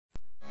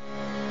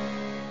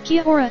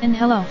Kia ora and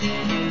hello.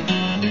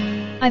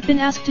 I've been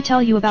asked to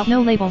tell you about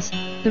No Labels,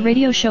 the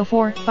radio show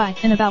for, by,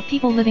 and about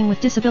people living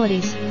with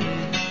disabilities.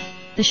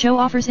 The show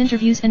offers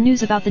interviews and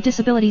news about the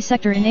disability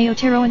sector in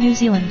Aotearoa, New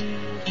Zealand.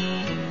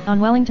 On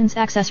Wellington's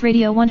Access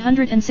Radio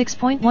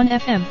 106.1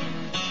 FM.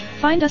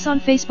 Find us on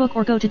Facebook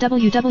or go to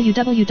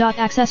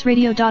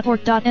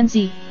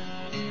www.accessradio.org.nz.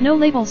 No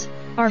Labels,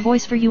 our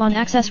voice for you on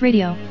Access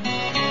Radio.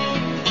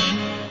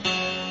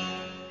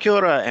 Kia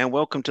ora and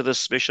welcome to this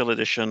special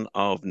edition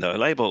of No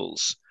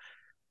Labels.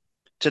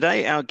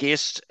 Today our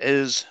guest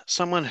is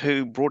someone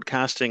who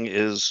broadcasting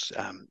is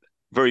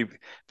very,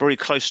 very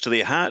close to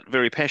their heart,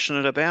 very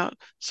passionate about,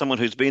 someone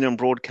who's been in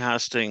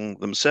broadcasting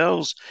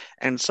themselves,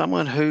 and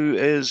someone who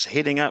is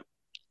heading up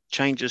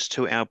changes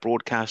to our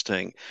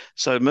broadcasting.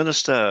 So,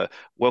 Minister,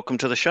 welcome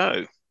to the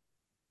show.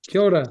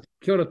 Kia ora,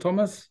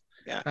 Thomas.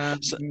 Yeah.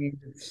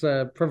 It's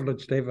a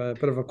privilege to have a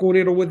bit of a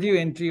kōrero with you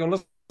and to your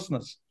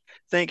listeners.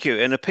 Thank you.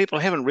 And if people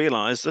haven't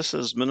realised, this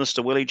is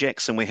Minister Willie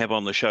Jackson we have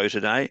on the show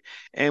today,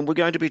 and we're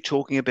going to be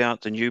talking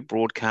about the new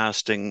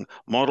broadcasting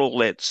model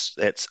that's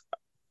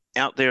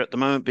out there at the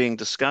moment being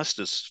discussed.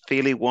 It's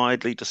fairly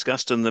widely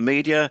discussed in the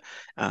media,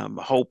 a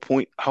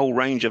whole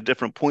range of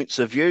different points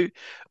of view.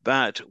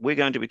 But we're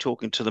going to be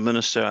talking to the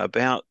Minister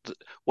about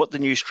what the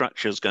new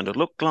structure is going to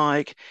look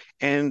like,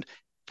 and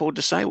for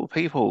disabled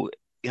people,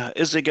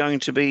 is there going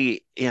to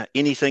be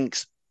anything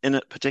in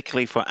it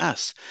particularly for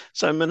us?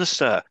 So,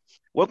 Minister,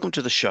 welcome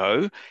to the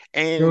show,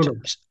 and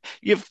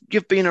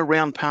you've been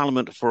around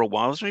Parliament for a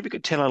while, so maybe you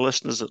could tell our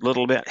listeners a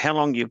little about how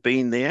long you've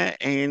been there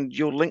and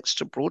your links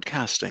to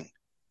broadcasting.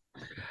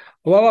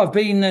 Well, I've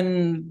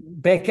been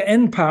back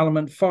in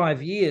Parliament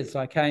 5 years.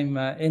 I came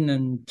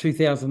in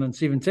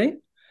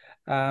 2017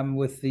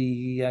 with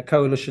the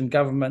coalition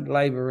government,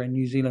 Labour and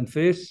New Zealand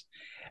First,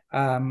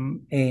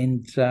 and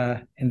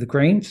the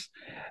Greens.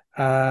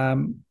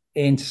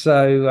 And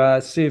so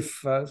served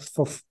for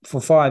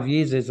 5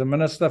 years as a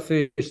minister,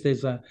 first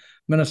as a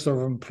Minister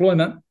of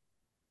Employment,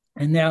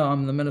 and now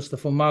I'm the Minister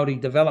for Māori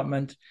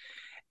Development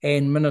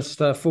and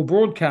Minister for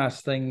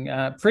Broadcasting.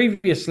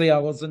 Previously, I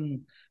was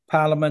in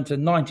Parliament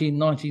in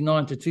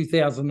 1999 to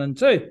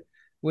 2002,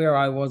 where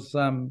I was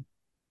an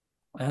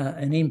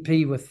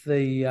MP with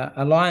the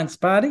Alliance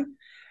Party.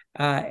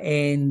 So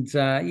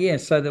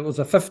there was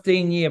a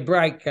 15-year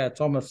break,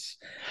 Thomas,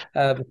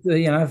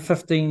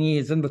 15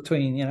 years in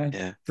between,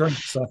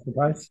 drinks, I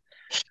suppose.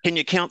 Can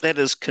you count that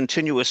as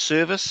continuous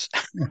service?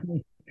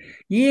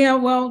 Yeah,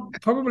 well,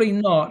 probably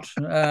not.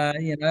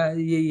 If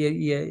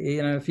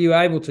you were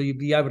able to, you'd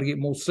be able to get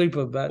more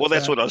super. But well,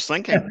 that's what I was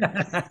thinking.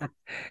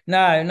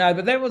 No,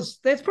 but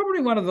that's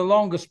probably one of the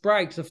longest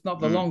breaks, if not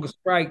the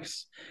longest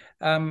breaks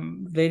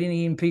that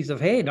any MPs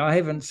have had. I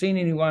haven't seen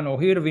anyone or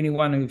heard of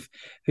anyone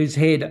who's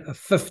had a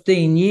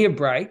 15-year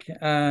break,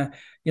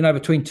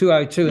 between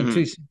 2002 and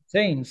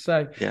 2017.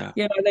 So,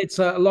 that's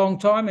a long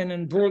time.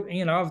 And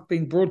I've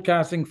been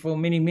broadcasting for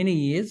many, many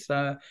years.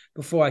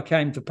 Before I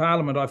came to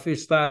Parliament, I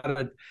first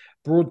started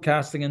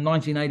broadcasting in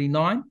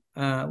 1989,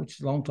 which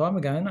is a long time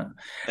ago, isn't it?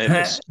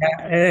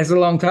 It's a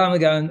long time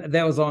ago, and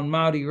that was on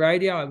Māori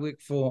radio. I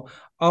worked for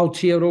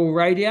Aotearoa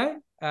Radio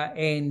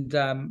and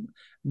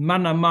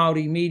Mana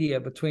Māori Media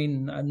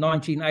between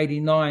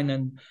 1989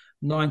 and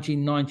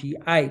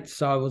 1998.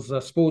 So I was a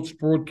sports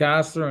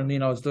broadcaster, and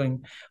then I was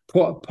doing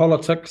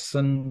politics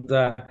and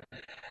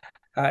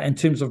in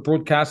terms of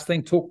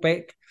broadcasting,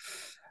 talkback.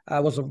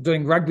 I was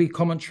doing rugby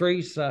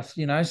commentaries, so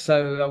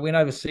I went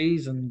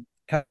overseas and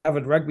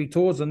covered rugby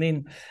tours. And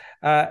then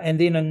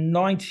in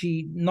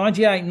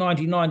 98,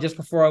 99, just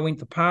before I went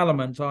to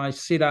Parliament, I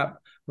set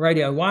up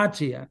Radio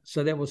Wātea.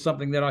 So that was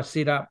something that I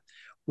set up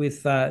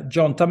with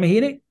John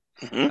Tamahere.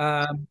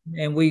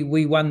 And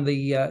we won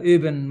the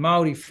urban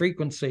Māori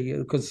frequency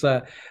because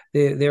there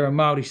are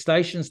Māori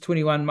stations,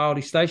 21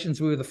 Māori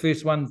stations. We were the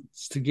first ones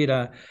to get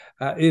a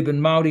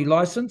urban Māori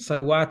license. So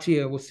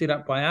Wātea was set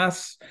up by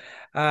us.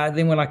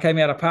 Then when I came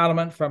out of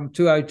Parliament from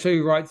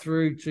 2002 right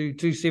through to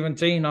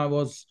 2017, I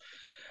was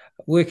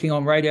working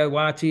on Radio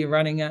Wātea,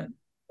 running it,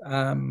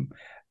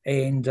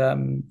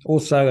 and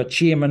also a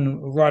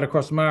chairman right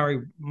across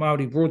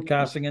Māori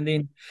broadcasting. And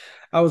then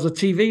I was a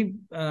TV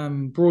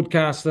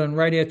broadcaster and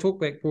radio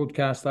talkback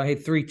broadcaster. I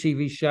had 3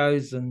 TV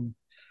shows and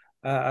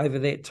over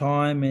that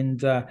time,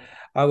 and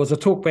I was a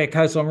talkback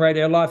host on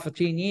Radio Live for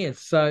 10 years.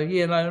 So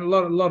a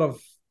lot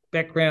of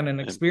background and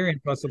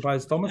experience, I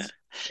suppose, Thomas.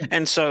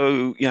 And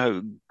so,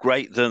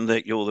 great then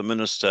that you're the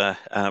minister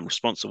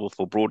responsible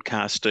for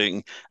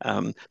broadcasting.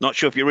 Not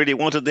sure if you really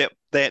wanted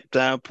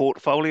that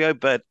portfolio,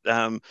 but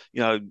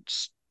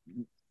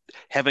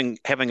having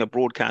a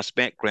broadcast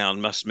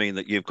background must mean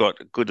that you've got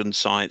good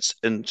insights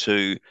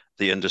into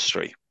the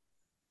industry.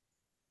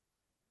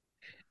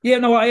 Yeah,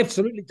 no, I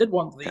absolutely did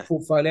want the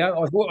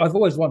portfolio. I've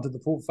always wanted the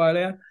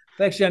portfolio.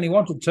 I actually only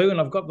wanted 2,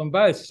 and I've got them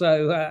both.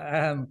 So,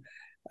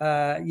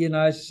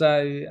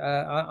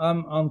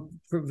 I'm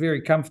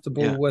very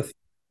comfortable with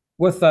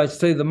those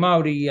 2. The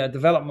Māori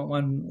development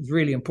one is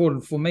really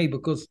important for me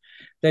because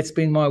that's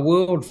been my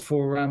world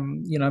for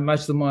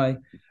most of my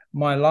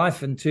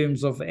life in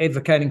terms of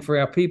advocating for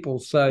our people.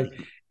 So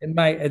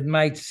it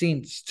made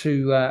sense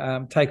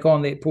to take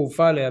on that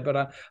portfolio.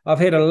 But I've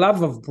had a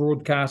love of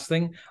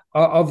broadcasting,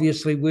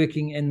 obviously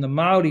working in the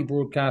Māori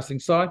broadcasting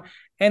side,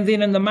 and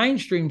then in the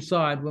mainstream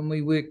side when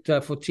we worked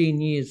for 10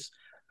 years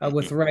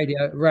with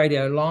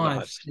Radio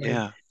Live.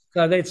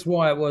 So that's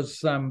why it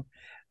was.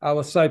 I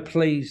was so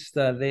pleased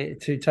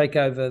to take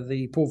over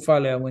the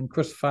portfolio when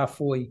Chris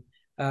Farfoy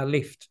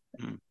left.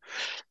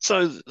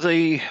 So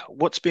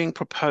what's being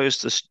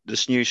proposed,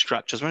 this new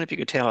structure, I wonder if you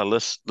could tell our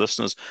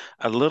listeners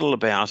a little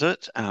about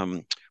it,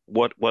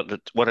 what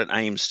it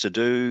aims to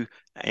do,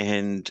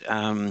 and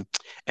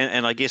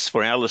I guess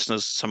for our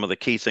listeners, some of the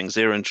key things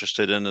they're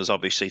interested in is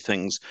obviously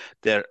things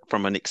that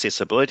from an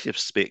accessibility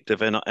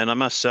perspective, and I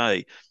must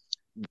say,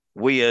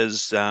 we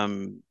as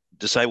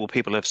disabled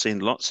people have seen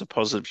lots of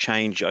positive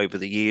change over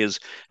the years,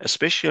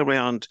 especially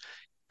around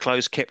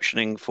closed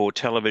captioning for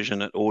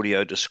television and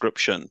audio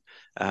description.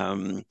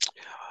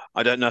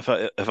 I don't know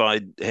if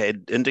I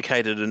had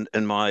indicated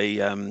in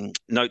my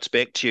notes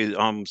back to you,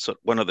 I'm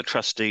one of the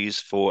trustees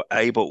for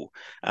Able,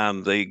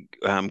 the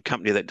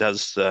company that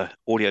does the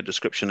audio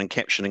description and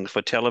captioning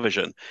for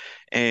television.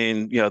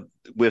 And,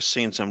 we've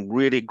seen some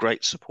really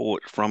great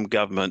support from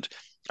government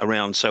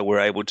around, so we're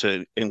able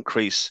to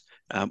increase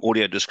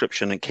audio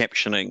description and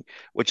captioning,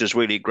 which is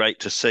really great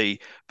to see.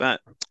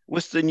 But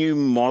with the new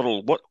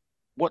model,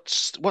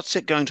 what's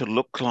it going to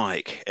look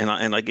like? And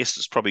I guess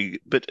it's probably a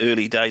bit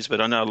early days,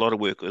 but I know a lot of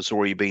work has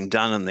already been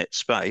done in that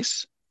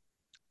space.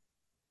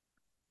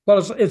 Well,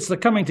 it's the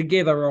coming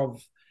together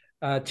of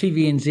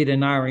TVNZ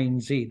and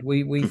RNZ.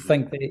 We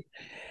think that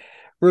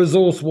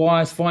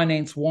resource-wise,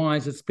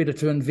 finance-wise, it's better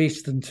to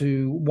invest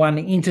into one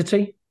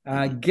entity,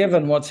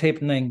 given what's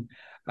happening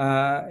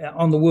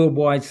on the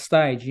worldwide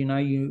stage.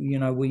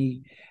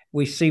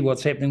 We see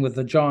what's happening with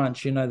the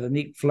giants, the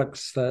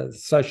Netflix, the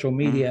social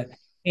media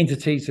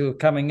entities who are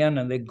coming in,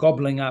 and they're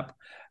gobbling up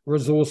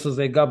resources,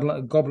 they're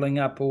gobbling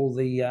up all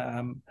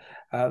the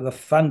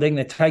funding,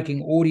 they're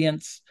taking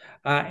audience,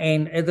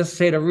 and this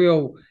had a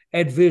real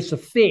adverse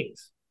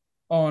effect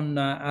on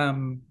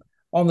the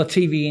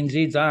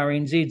TVNZs,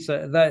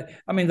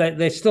 RNZs.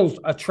 They're still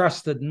a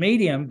trusted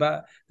medium,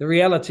 but the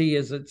reality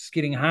is it's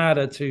getting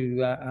harder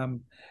to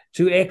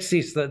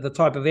access the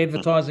type of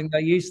advertising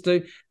they used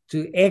to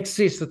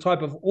access the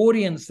type of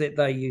audience that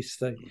they used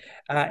to.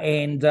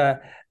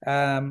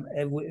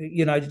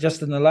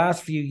 Just in the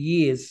last few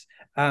years,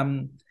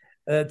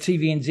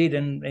 TVNZ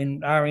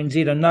and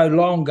RNZ are no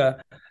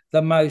longer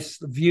the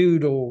most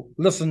viewed or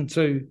listened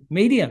to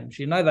mediums.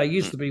 They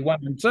used to be 1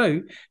 and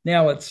 2.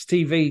 Now it's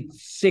TV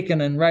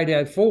second and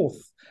radio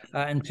fourth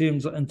in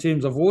terms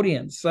of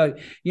audience. So,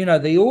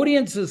 the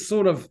audience is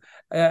sort of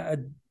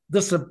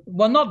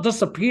not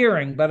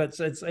disappearing, but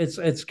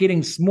it's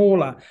getting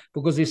smaller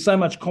because there's so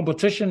much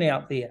competition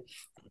out there.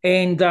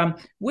 And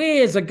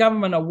we as a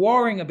government are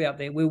worrying about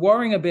that. We're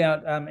worrying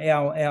about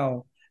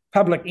our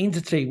public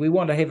entity. We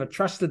want to have a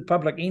trusted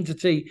public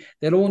entity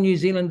that all New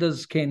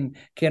Zealanders can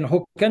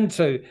hook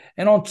into.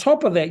 And on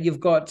top of that,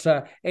 you've got,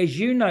 as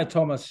you know,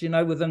 Thomas,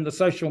 within the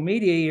social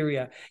media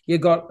area,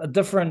 you've got a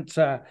different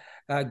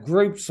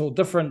groups or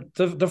different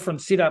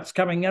setups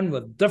coming in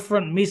with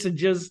different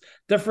messages,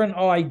 different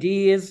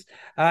ideas,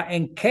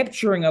 and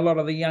capturing a lot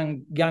of the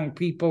young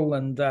people,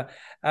 and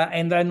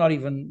they're not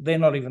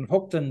even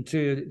hooked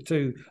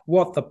into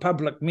what the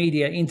public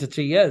media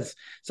entity is.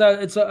 So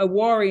it's a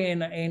worry,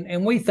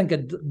 and we think a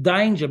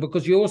danger,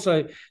 because you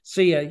also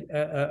see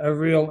a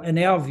real, in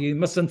our view,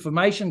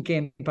 misinformation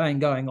campaign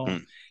going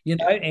on.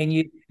 And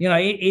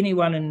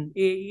anyone, and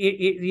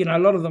a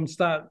lot of them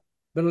start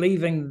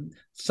believing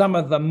some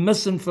of the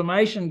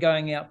misinformation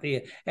going out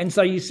there. And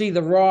so you see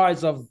the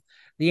rise of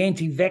the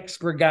anti-vax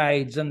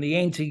brigades and the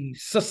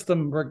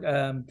anti-system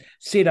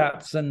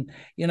setups, and,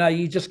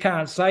 you just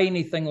can't say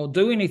anything or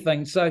do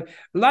anything. So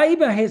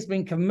Labor has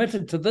been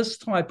committed to this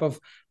type of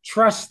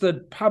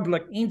trusted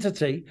public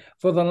entity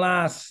for the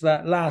last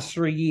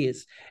 3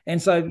 years.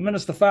 And so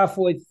Minister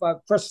Farfoy,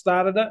 Chris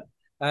started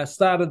it.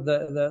 Started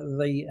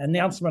the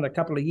announcement a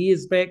couple of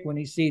years back when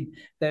he said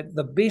that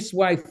the best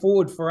way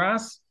forward for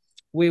us,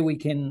 where we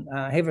can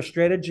have a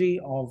strategy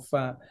of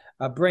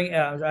bringing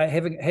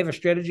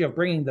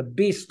the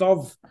best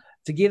of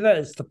together,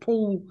 is to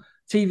pull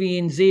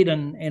TVNZ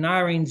and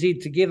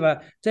RNZ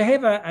together to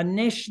have a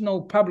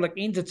national public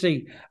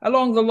entity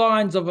along the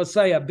lines of,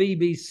 say, a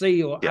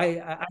BBC or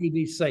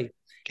ABC.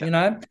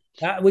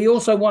 We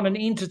also want an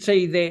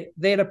entity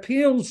that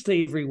appeals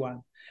to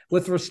everyone.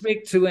 With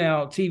respect to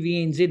our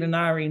TVNZ and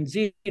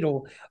RNZ,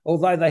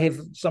 although they have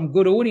some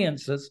good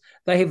audiences,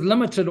 they have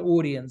limited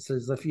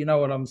audiences, if you know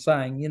what I'm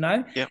saying,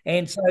 Yep.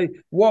 And so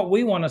what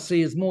we want to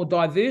see is more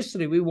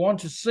diversity. We want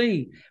to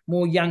see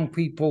more young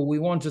people. We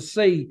want to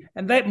see,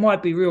 and that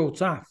might be real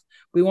tough.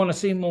 We want to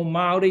see more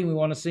Māori. We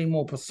want to see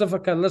more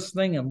Pacifica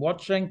listening and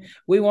watching.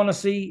 We want to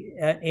see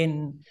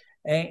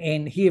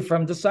and hear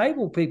from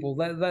disabled people.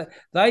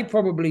 They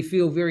probably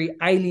feel very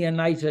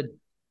alienated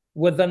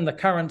within the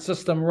current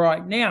system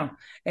right now,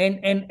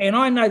 and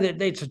I know that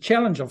that's a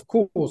challenge, of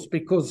course,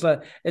 because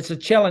it's a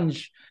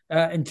challenge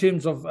in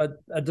terms of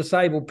a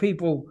disabled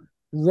people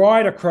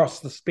right across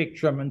the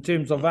spectrum in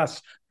terms of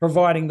us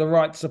providing the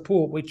right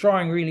support. We're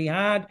trying really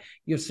hard.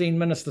 You've seen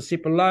Minister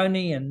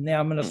Sepuloni and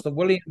now Minister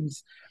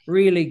Williams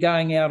really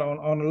going out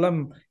on a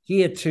limb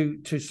here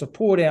to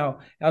support our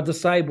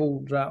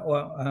disabled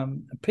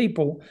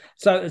people.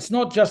 So it's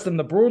not just in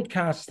the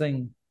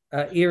broadcasting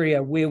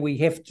area where we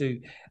have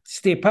to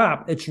step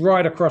up, it's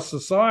right across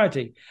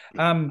society.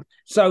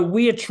 So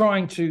we're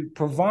trying to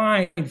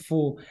provide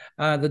for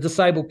the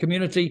disabled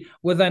community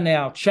within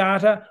our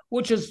charter,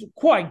 which is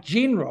quite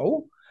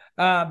general,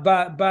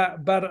 but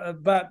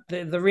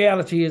the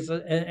reality is,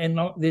 and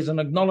there's an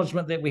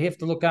acknowledgement that we have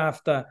to look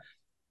after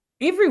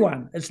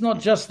everyone. It's not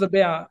just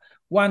about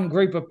one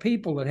group of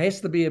people. It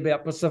has to be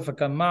about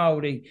Pacifica,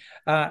 Māori,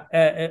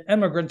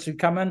 immigrants who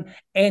come in,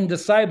 and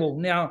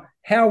disabled. Now,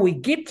 how we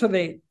get to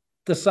that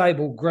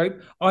disabled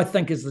group, I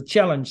think, is the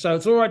challenge. So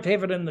it's all right to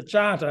have it in the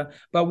charter,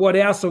 but what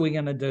else are we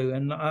going to do?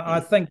 And I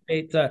think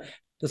that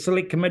the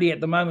select committee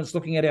at the moment is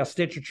looking at our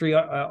statutory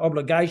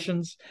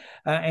obligations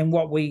and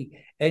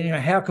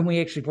how can we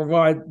actually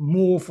provide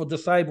more for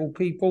disabled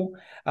people.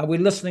 We're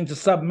listening to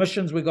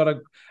submissions. We've got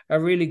a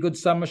really good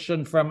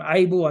submission from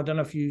Able. I don't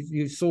know if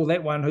you saw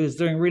that one, who's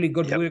doing really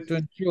good work to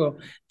ensure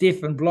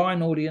deaf and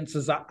blind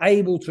audiences are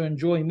able to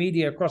enjoy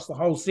media across the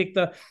whole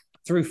sector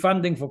through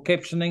funding for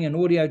captioning and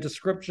audio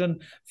description,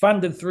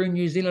 funded through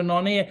New Zealand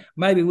On Air.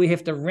 Maybe we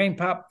have to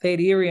ramp up that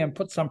area and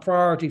put some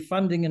priority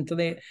funding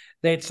into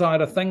that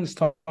side of things,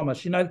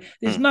 Thomas.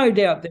 There's no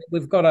doubt that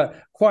we've got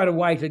quite a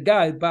way to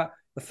go, but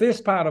the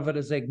first part of it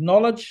is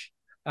acknowledge,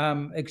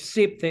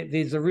 accept that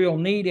there's a real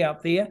need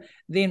out there.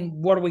 Then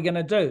what are we going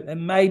to do? It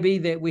may be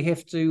that we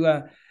have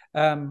to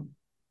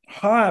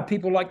hire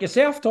people like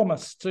yourself,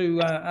 Thomas, to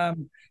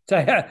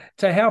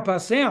help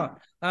us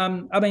out.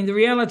 The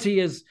reality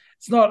is,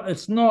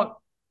 it's not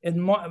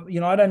in my,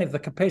 I don't have the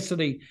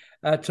capacity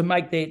to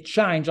make that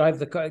change. I have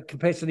the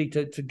capacity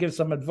to give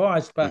some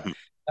advice, but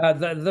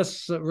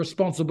this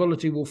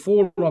responsibility will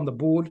fall on the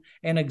board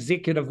and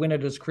executive when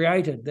it is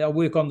created. They'll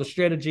work on the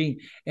strategy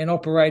and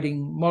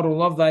operating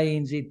model of the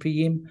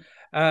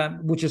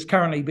ANZPM, which is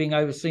currently being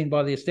overseen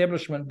by the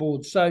establishment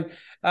board. So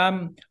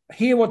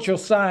hear what you're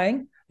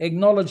saying,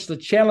 acknowledge the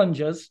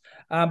challenges,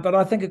 but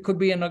I think it could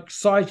be an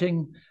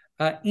exciting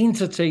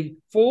entity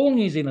for all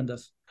New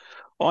Zealanders.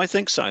 Well, I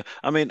think so.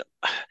 I've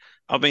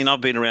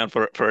been around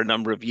for a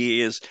number of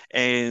years,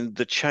 and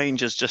the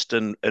changes just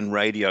in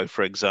radio,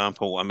 for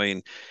example.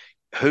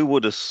 Who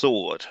would have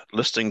thought,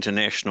 listening to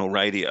national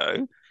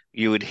radio,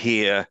 you would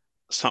hear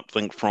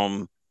something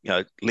from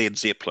Led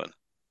Zeppelin?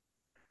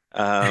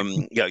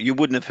 You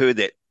wouldn't have heard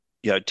that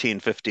 10,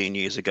 15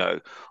 years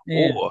ago,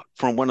 or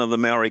from one of the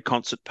Maori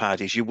concert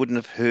parties. You wouldn't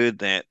have heard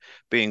that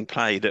being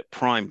played at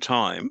prime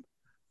time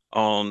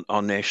on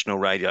national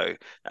radio,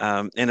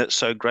 and it's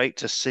so great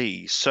to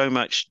see so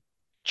much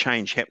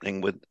change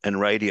happening in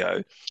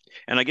radio.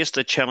 And I guess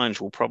the challenge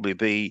will probably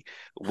be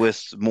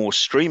with more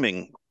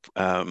streaming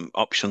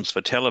options for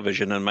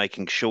television and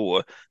making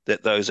sure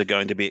that those are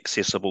going to be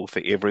accessible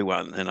for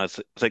everyone. And I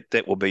think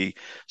that will be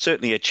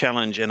certainly a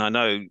challenge. And I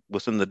know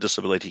within the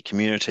disability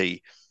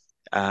community,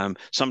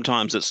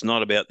 sometimes it's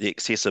not about the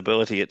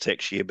accessibility, it's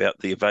actually about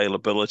the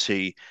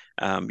availability,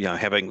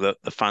 having the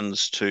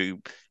funds to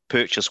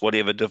purchase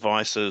whatever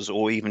devices,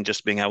 or even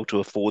just being able to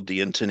afford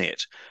the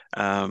internet.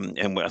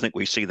 And I think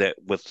we see that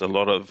with a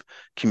lot of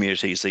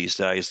communities these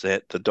days,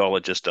 that the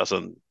dollar just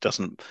doesn't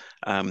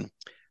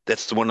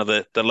that's one of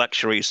the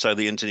luxuries. So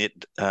the internet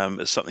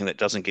is something that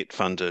doesn't get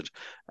funded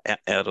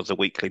out of the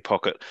weekly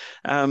pocket.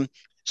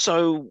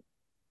 So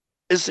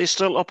is there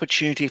still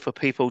opportunity for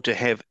people to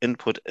have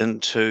input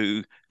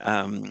into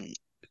the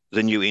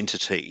new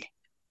entity?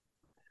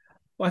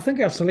 Well, I think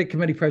our select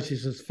committee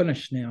process is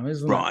finished now,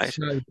 isn't it? Right.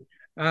 So,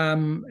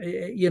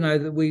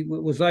 that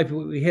was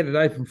open. We had it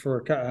open for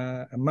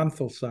a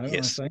month or so,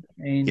 yes. I think.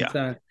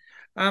 And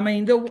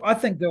I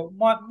think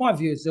my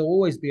view is there'll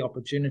always be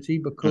opportunity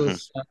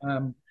because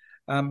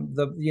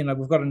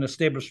we've got an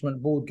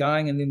establishment board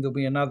going, and then there'll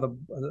be another.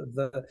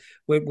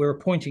 We're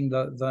appointing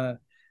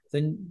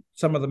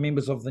some of the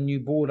members of the new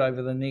board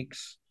over the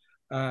next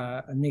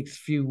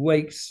few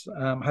weeks.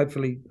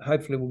 Hopefully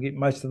we'll get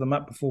most of them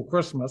up before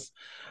Christmas.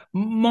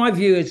 My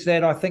view is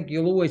that I think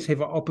you'll always have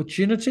an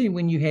opportunity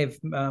when you have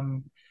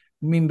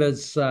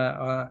members who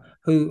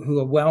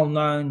are well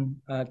known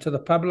to the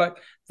public.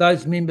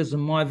 Those members, in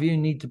my view,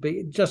 need to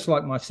be, just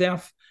like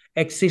myself,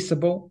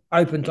 accessible,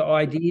 open to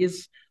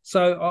ideas.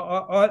 So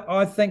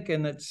I think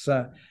in its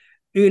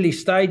early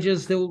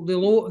stages,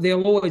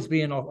 there'll always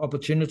be an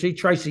opportunity.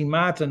 Tracy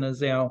Martin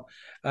is our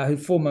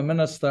former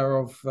minister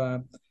of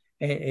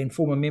and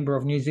former member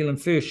of New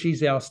Zealand First.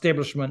 She's our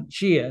establishment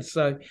chair.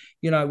 So,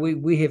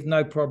 we have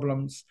no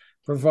problems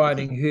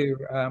providing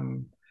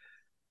her,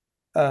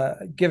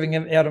 giving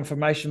out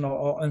information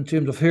in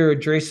terms of her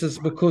addresses,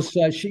 because,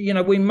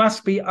 we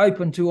must be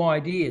open to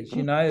ideas.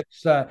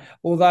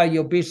 Although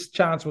your best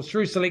chance was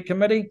through select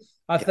committee,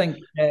 I think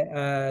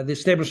the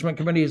Establishment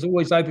Committee is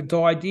always open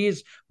to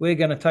ideas. We're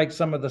going to take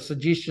some of the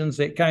suggestions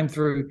that came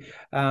through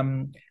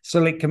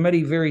Select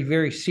Committee very,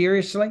 very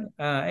seriously.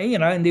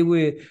 And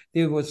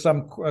there were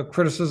some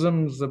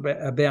criticisms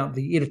about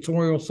the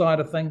editorial side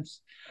of things,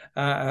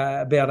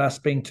 about us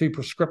being too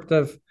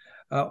prescriptive,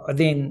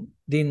 then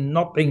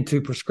not being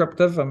too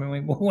prescriptive. I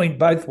mean, we went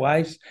both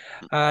ways.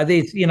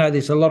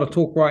 There's a lot of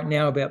talk right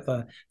now about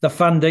the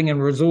funding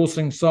and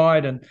resourcing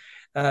side, and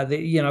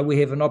we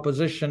have an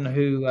opposition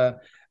who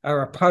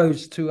are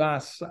opposed to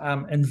us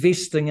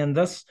investing in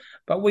this,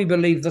 but we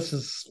believe this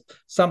is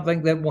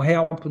something that will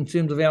help in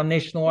terms of our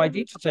national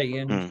identity.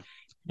 And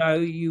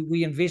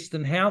we invest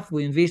in health,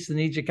 we invest in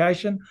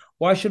education.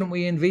 Why shouldn't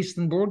we invest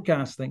in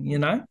broadcasting?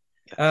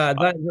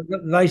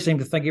 They seem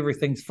to think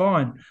everything's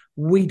fine.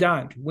 We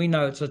don't. We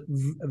know it's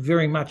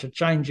very much a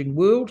changing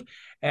world,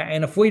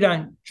 and if we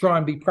don't try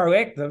and be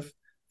proactive,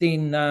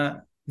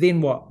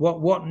 then what?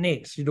 What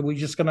next? Are we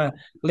just going to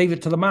leave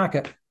it to the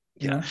market?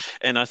 Yeah,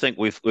 and I think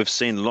we've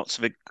seen lots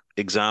of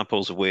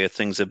examples where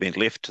things have been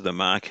left to the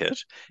market,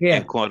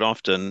 and quite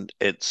often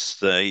it's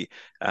the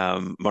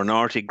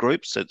minority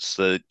groups, it's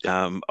the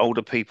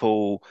older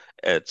people,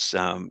 it's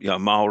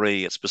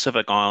Maori, it's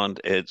Pacific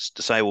Island, it's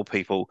disabled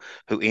people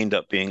who end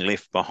up being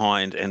left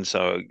behind. And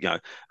so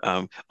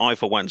I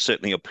for one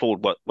certainly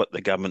applaud what the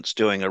government's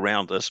doing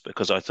around this,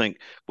 because I think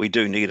we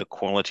do need a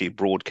quality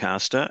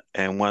broadcaster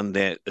and one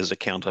that is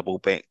accountable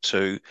back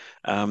to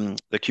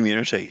the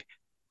community.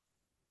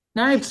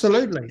 No,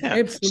 absolutely,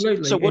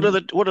 absolutely. So, what are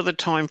the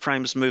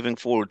timeframes moving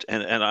forward?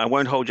 And I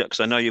won't hold you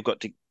because I know you've got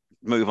to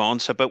move on.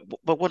 So, but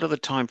what are the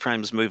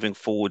timeframes moving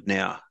forward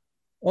now?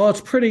 Well, it's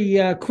pretty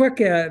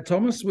quick,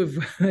 Thomas. We've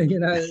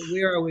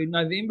where are we?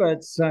 November.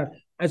 It's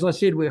as I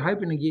said, we're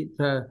hoping to get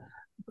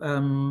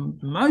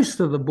most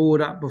of the board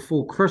up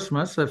before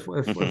Christmas. If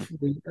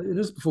it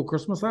is before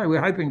Christmas,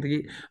 we're hoping to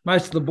get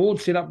most of the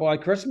board set up by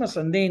Christmas,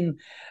 and then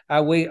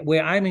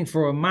we're aiming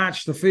for a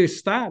March the 1st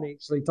start.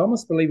 Actually,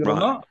 Thomas, believe it or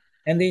not.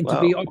 And then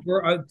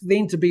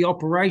to be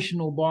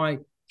operational by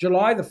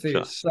July the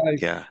 1st.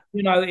 Sure.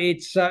 So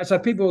it's so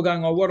people are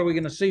going, oh, what are we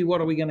going to see?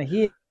 What are we going to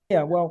hear?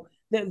 Yeah, well,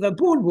 the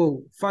board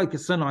will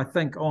focus in, I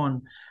think,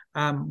 on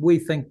we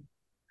think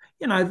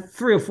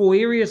 3 or 4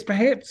 areas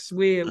perhaps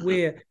where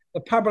the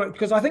public,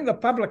 because I think the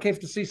public have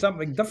to see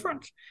something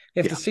different,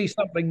 to see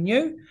something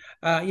new.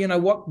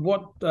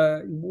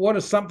 What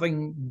is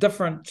something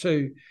different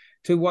to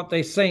what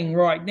they're seeing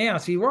right now?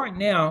 See, right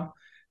now,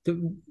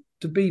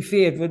 to be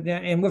fair,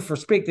 and with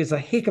respect, there's a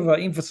heck of an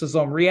emphasis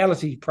on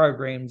reality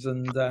programs,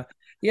 and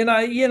and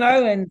I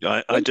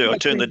do. I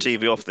turn the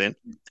TV off then.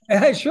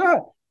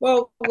 Sure.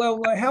 Well,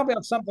 how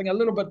about something a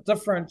little bit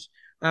different?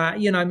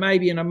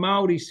 Maybe in a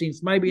Maori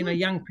sense, maybe in a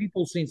young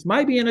people sense,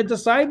 maybe in a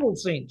disabled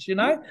sense.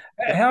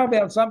 How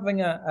about something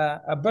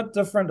a bit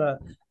different?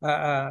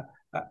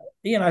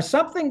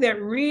 Something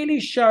that really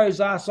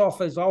shows us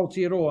off as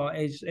Aotearoa,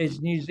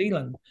 as New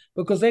Zealand,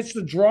 because that's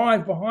the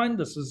drive behind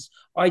this. Is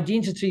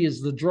identity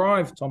is the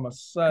drive,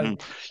 Thomas. So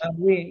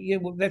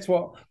that's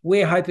what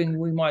we're hoping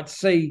we might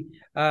see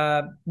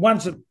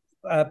once it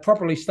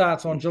properly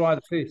starts on July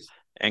the 1st.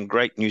 And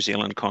great New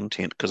Zealand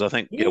content, because I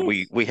think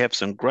we have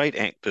some great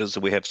actors,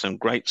 we have some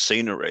great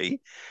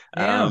scenery,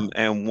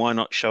 and why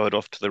not show it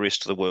off to the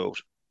rest of the world?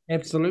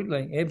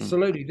 Absolutely. That's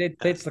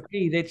the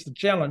key. That's the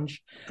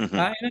challenge.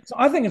 And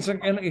I think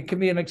it can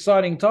be an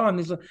exciting time.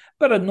 There's a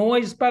bit of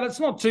noise, but it's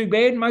not too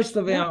bad. Most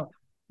of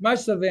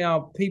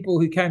our people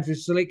who came through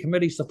Select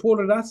Committee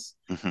supported us,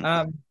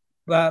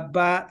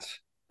 but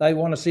they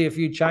want to see a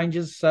few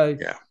changes. So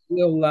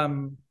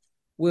we'll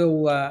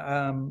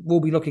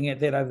be looking at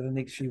that over the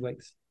next few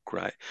weeks.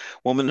 Great.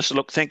 Well, Minister,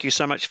 look, thank you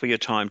so much for your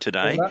time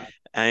today,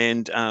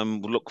 and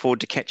we'll look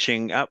forward to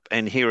catching up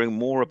and hearing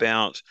more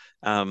about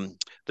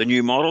the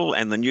new model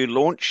and the new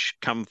launch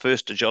come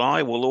 1st of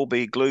July. We'll all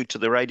be glued to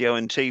the radio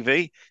and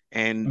TV,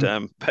 and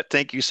but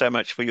thank you so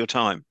much for your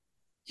time.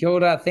 Kia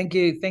ora. Thank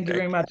you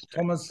very much,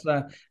 Thomas.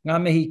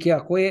 Ngā mihi kia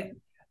koe,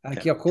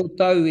 kia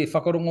koutou e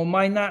whakarongo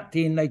maina,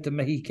 tēnei te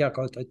mihi kia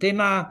koutou.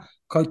 Tēnā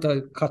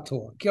koutou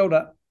katoa. Kia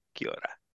ora. Kia ora.